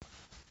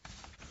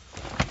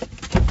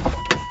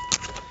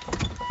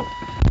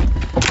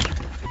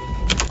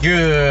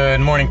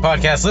Good morning,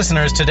 podcast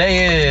listeners.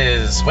 Today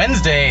is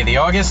Wednesday, the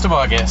August of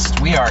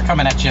August. We are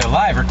coming at you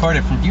live,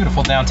 recorded from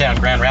beautiful downtown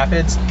Grand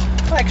Rapids.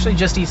 Well, actually,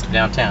 just east of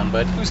downtown,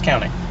 but who's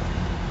counting?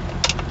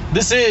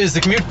 This is the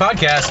Commute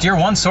Podcast, your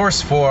one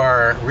source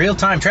for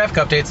real-time traffic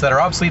updates that are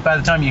obsolete by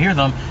the time you hear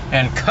them,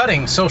 and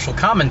cutting social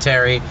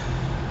commentary.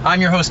 I'm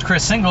your host,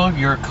 Chris Single.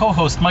 Your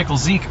co-host, Michael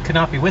Zeke, could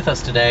not be with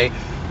us today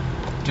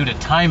due to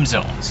time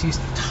zones. He's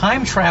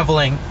time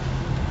traveling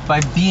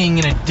by being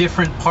in a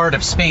different part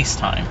of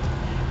space-time.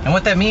 And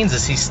what that means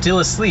is he's still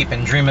asleep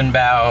and dreaming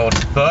about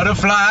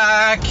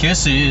butterfly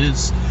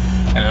kisses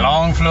and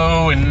long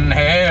flowing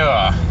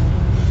hair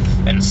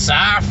and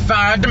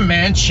sci-fi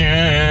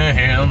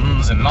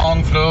dimensions and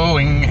long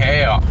flowing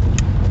hair.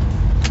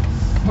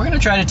 We're going to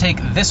try to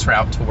take this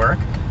route to work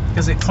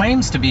because it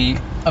claims to be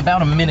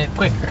about a minute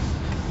quicker.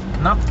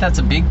 Not that that's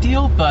a big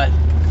deal, but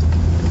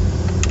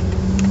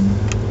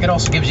it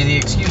also gives you the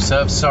excuse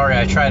of, sorry,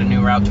 I tried a new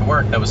route to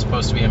work that was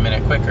supposed to be a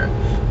minute quicker.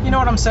 You know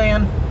what I'm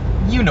saying?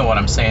 You know what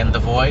I'm saying, the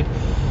void.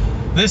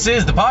 This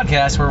is the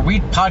podcast where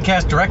we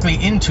podcast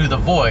directly into the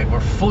void.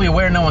 We're fully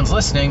aware no one's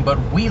listening,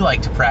 but we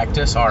like to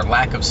practice our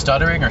lack of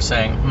stuttering or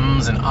saying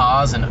ums and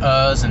ahs and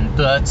uhs and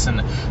buts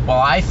and, well,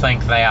 I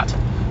think that,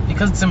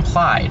 because it's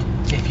implied.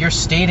 If you're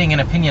stating an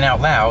opinion out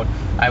loud,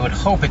 I would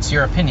hope it's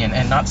your opinion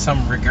and not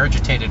some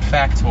regurgitated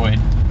factoid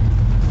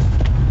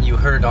you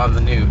heard on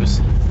the news.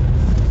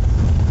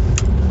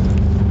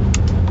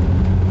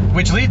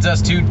 Which leads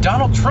us to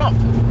Donald Trump.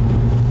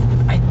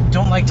 I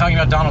don't like talking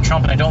about Donald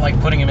Trump, and I don't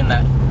like putting him in the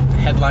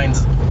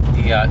headlines,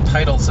 the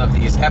titles of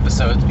these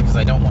episodes, because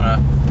I don't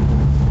want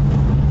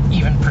to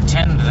even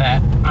pretend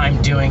that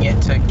I'm doing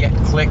it to get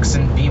clicks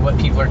and be what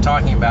people are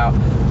talking about.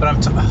 But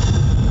of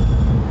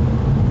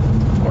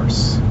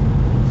course.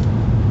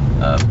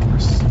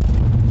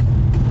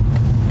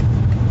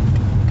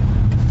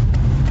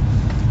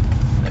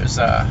 There's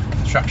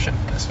construction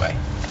this way.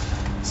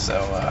 So,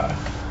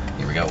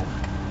 here we go.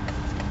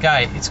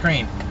 Guy, it's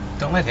green.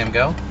 Don't let him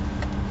go.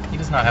 He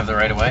does not have the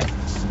right of way.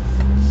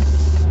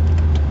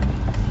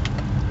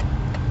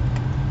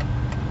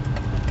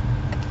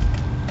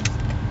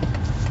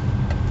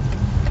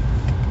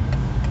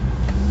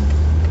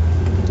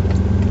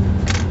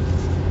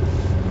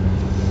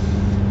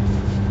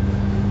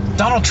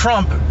 Donald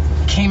Trump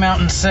came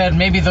out and said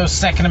maybe those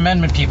Second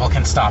Amendment people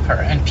can stop her.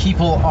 And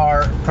people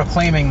are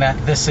proclaiming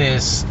that this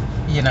is,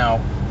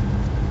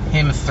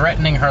 him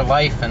threatening her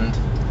life and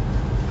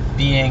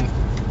being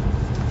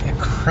a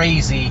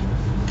crazy,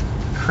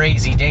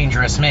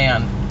 dangerous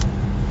man,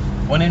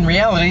 when in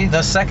reality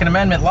the Second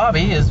Amendment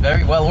lobby is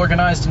very well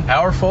organized and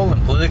powerful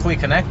and politically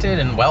connected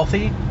and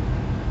wealthy.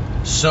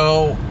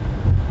 So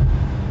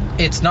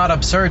it's not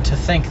absurd to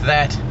think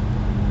that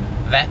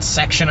that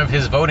section of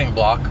his voting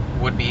bloc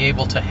would be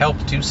able to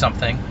help do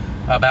something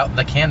about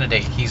the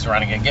candidate he's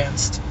running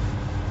against.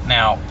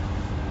 Now,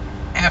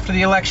 after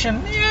the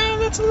election,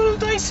 that's a little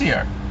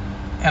dicier.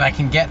 And I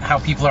can get how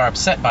people are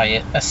upset by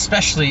it,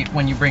 especially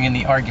when you bring in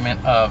the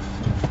argument of,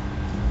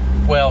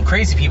 well,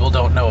 crazy people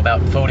don't know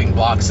about voting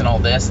blocks and all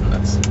this, and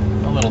that's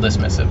a little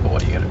dismissive, but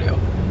what are you going to do?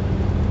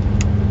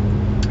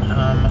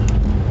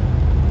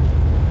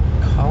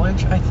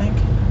 College, I think?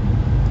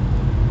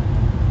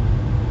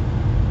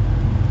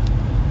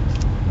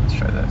 Let's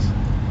try this.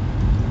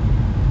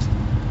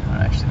 I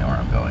don't actually know where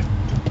I'm going.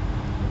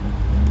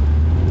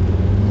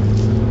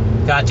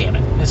 God damn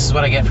it. This is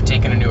what I get for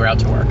taking a new route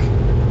to work.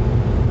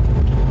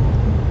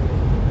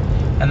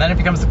 And then it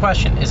becomes the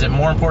question, is it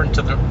more important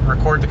to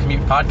record the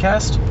Commute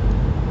Podcast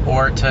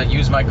or to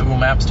use my Google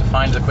Maps to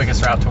find the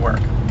quickest route to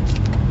work?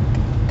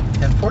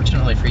 And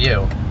fortunately for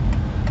you,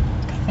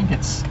 I think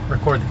it's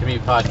record the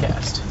Commute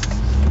Podcast.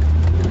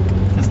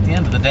 Because at the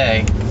end of the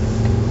day,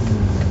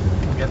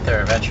 we'll get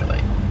there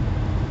eventually.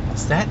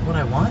 Is that what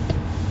I want?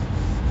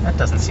 That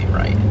doesn't seem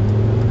right.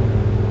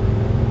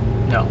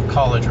 No,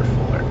 college or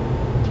Fuller.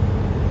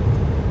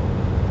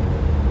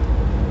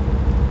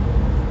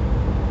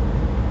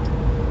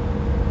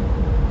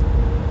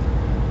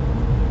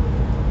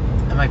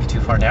 Might be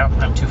too far down.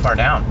 I'm too far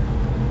down.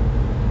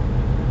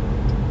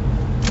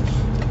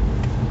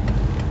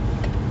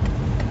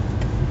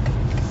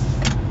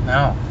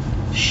 No.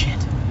 Shit.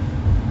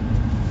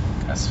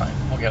 That's fine.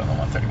 We'll get on the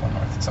 131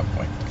 North at some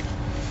point.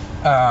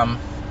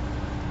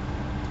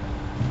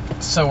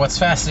 So what's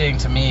fascinating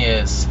to me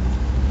is,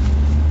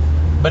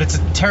 but it's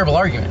a terrible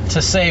argument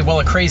to say, well,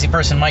 a crazy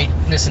person might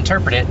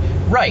misinterpret it.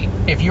 Right.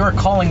 If you're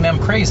calling them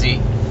crazy,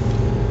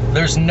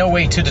 there's no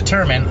way to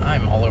determine,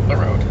 I'm all over the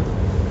road,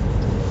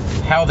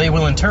 how they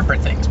will interpret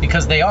things,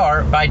 because they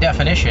are, by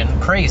definition,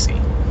 crazy.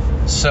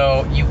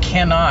 So you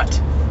cannot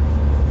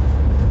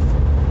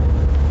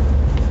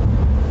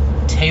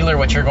tailor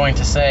what you're going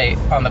to say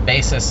on the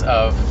basis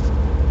of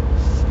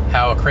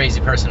how a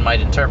crazy person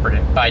might interpret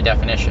it, by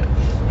definition.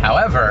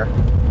 However,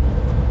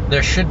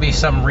 there should be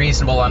some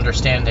reasonable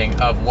understanding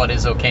of what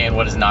is okay and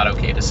what is not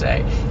okay to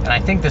say. And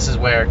I think this is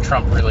where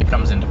Trump really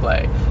comes into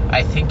play.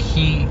 I think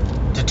he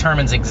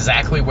determines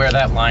exactly where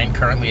that line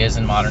currently is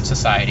in modern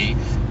society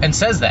and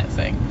says that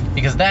thing,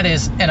 because that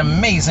is an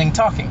amazing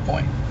talking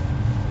point.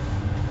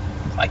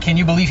 Like, can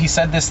you believe he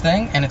said this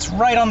thing? And it's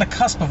right on the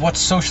cusp of what's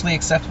socially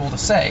acceptable to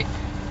say.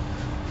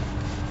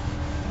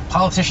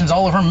 Politicians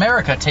all over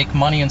America take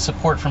money and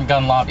support from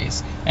gun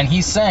lobbies. And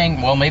he's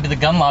saying, well, maybe the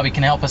gun lobby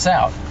can help us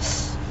out.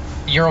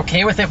 You're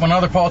okay with it when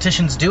other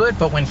politicians do it,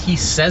 but when he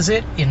says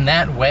it in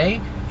that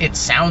way, it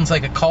sounds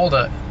like a call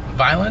to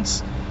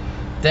violence,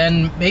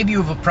 then maybe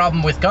you have a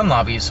problem with gun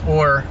lobbies,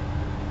 or,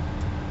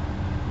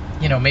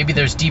 you know, maybe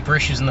there's deeper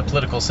issues in the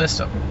political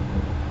system.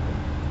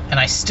 And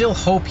I still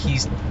hope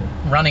he's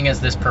running as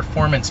this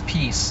performance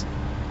piece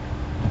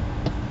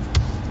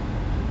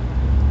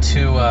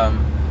to, I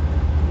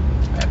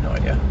have no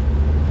idea.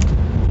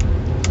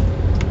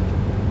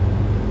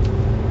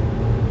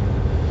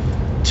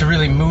 To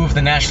really move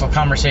the national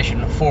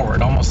conversation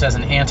forward, almost as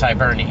an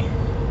anti-Bernie.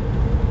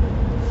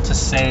 To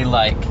say,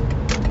 like,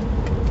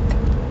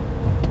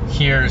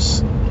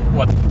 here's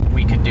what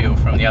we could do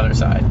from the other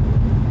side.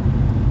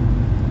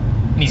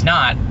 And he's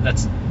not.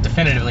 That's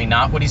definitively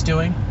not what he's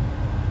doing.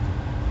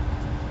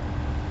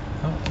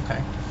 Oh,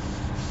 okay.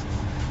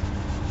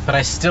 But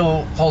I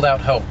still hold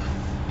out hope,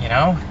 you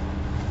know?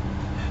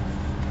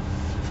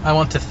 I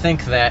want to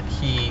think that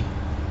he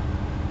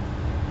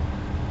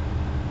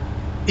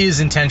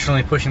is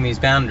intentionally pushing these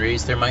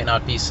boundaries. There might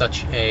not be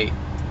such a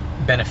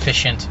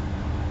beneficent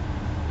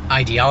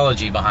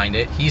ideology behind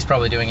it. He's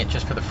probably doing it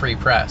just for the free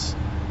press.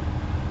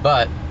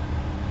 But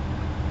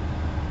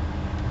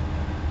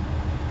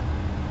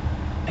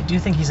I do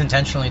think he's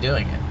intentionally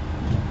doing it.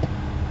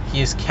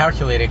 He is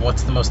calculating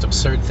what's the most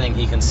absurd thing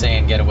he can say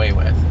and get away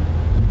with.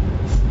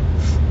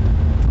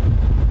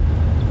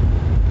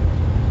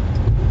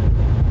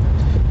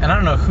 And I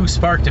don't know who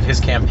sparked, if his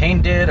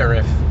campaign did, or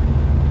if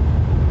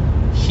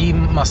he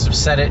must have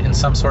said it in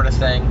some sort of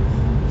thing.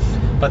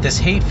 But this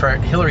hate for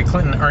Hillary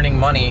Clinton earning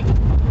money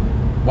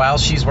while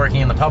she's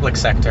working in the public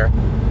sector,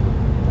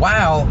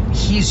 while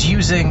he's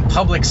using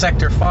public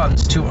sector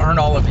funds to earn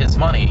all of his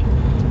money,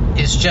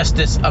 is just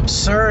this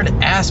absurd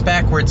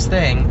ass-backwards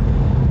thing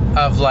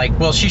of like,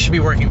 well, she should be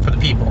working for the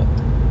people,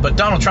 but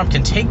Donald Trump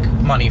can take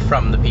money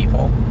from the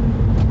people.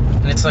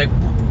 And it's like,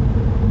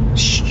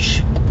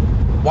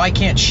 why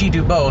can't she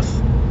do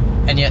both?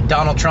 And yet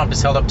Donald Trump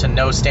is held up to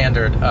no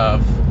standard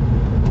of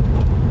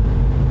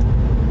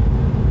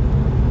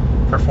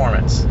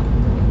performance.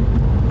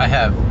 I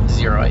have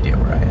zero idea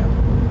where I am.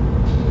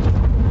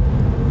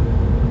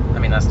 I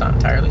mean, that's not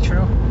entirely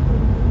true.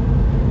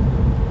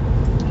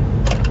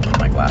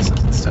 My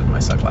glasses instead of my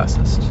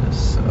sunglasses,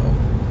 just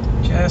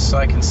so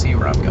I can see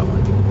where I'm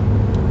going.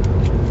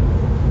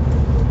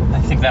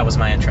 I think that was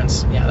my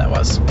entrance. Yeah, that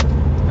was.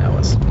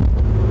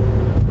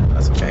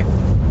 That's okay.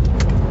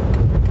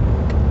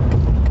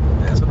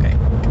 That's okay.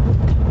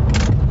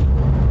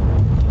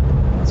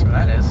 That's where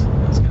that is.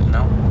 That's good to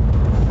know.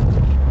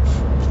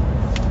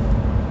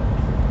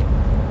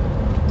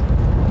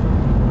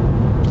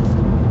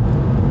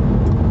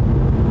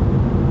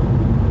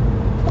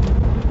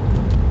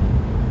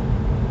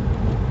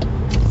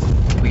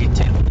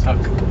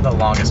 Took the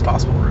longest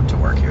possible route to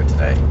work here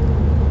today.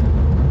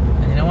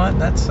 And you know what?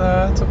 That's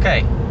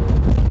okay.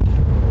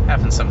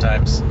 Happens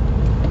sometimes.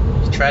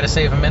 You try to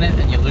save a minute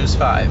and you lose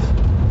 5.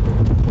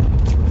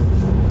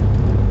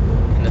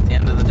 And at the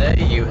end of the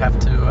day, you have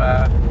to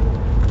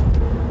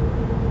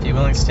be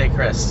willing to take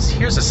risks.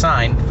 Here's a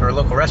sign for a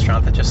local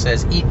restaurant that just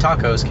says, "Eat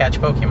tacos,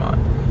 catch Pokemon."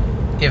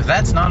 If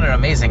that's not an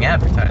amazing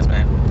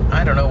advertisement,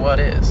 I don't know what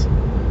is.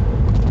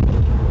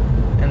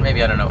 And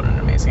maybe I don't know what an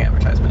amazing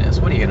advertisement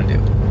is. What are you going to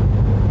do?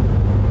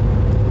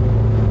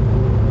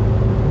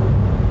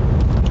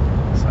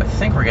 I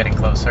think we're getting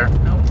closer.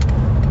 Nope.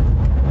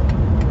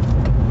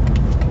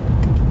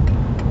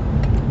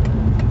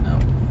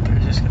 Nope. We're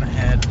just gonna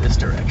head this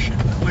direction.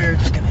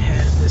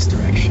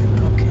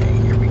 Okay,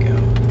 here we go.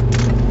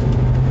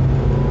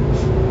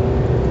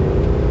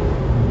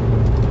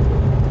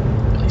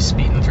 Really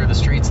speeding through the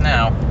streets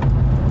now.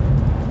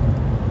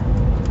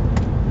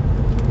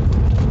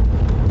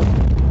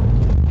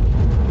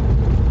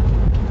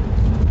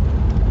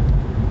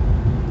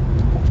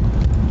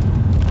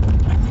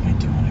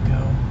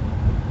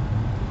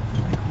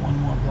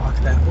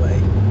 That way.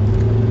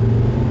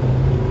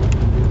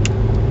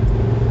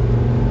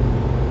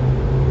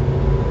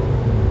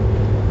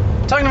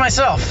 Talking to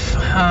myself.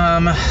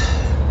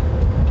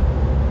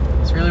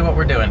 It's really what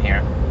we're doing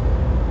here.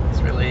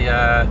 It's really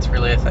a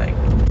thing.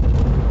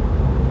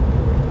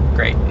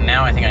 Great.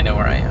 Now I think I know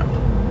where I am.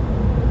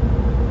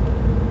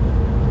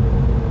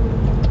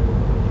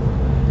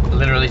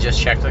 Literally just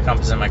checked the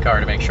compass in my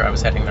car to make sure I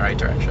was heading the right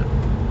direction.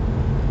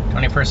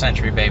 21st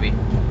century, baby.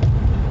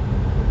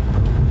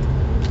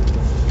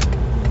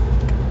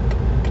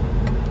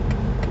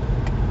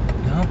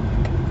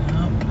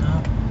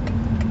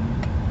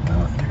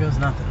 Goes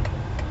nothing.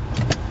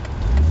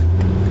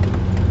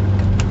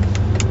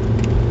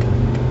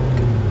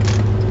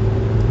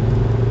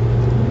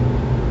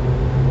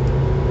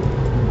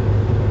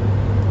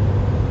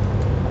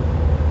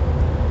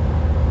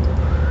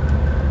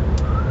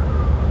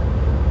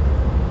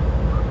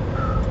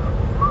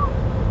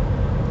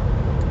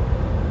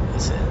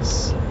 This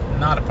is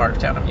not a part of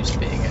town I'm used to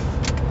being in.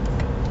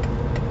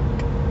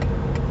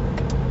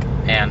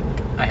 and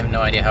I have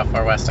no idea how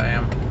far west I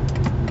am.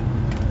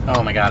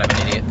 Oh my god,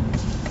 I'm an idiot.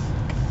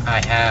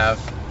 I have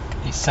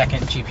a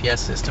second GPS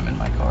system in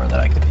my car that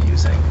I could be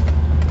using.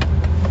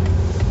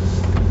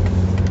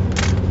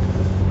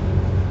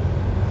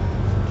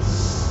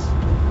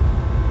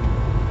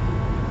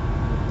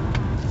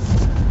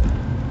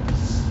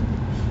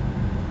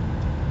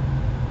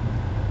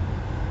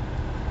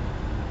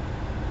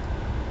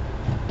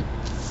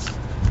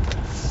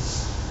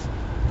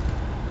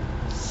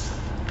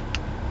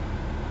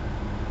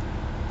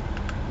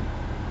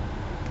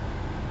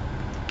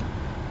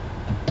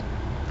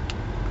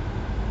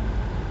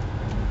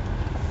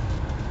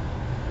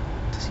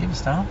 Does he have a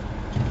stop?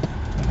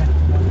 Okay.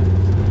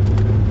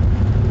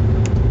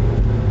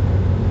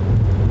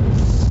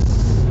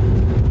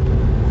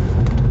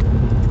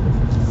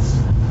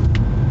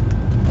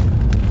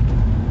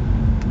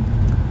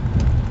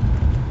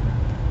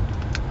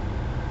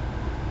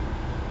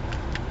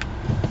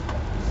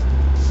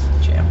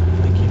 Jam,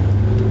 thank you.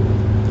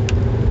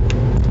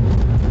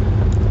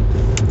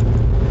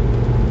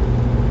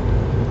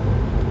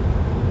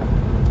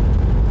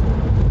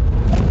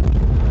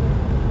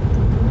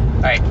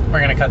 Alright, we're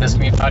going to cut this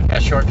commute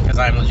podcast short because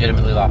I'm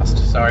legitimately lost.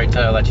 Sorry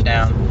to let you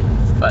down,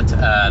 but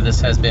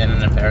this has been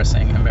an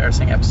embarrassing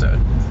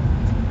episode.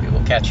 We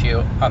will catch you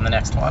on the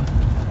next one.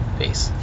 Peace.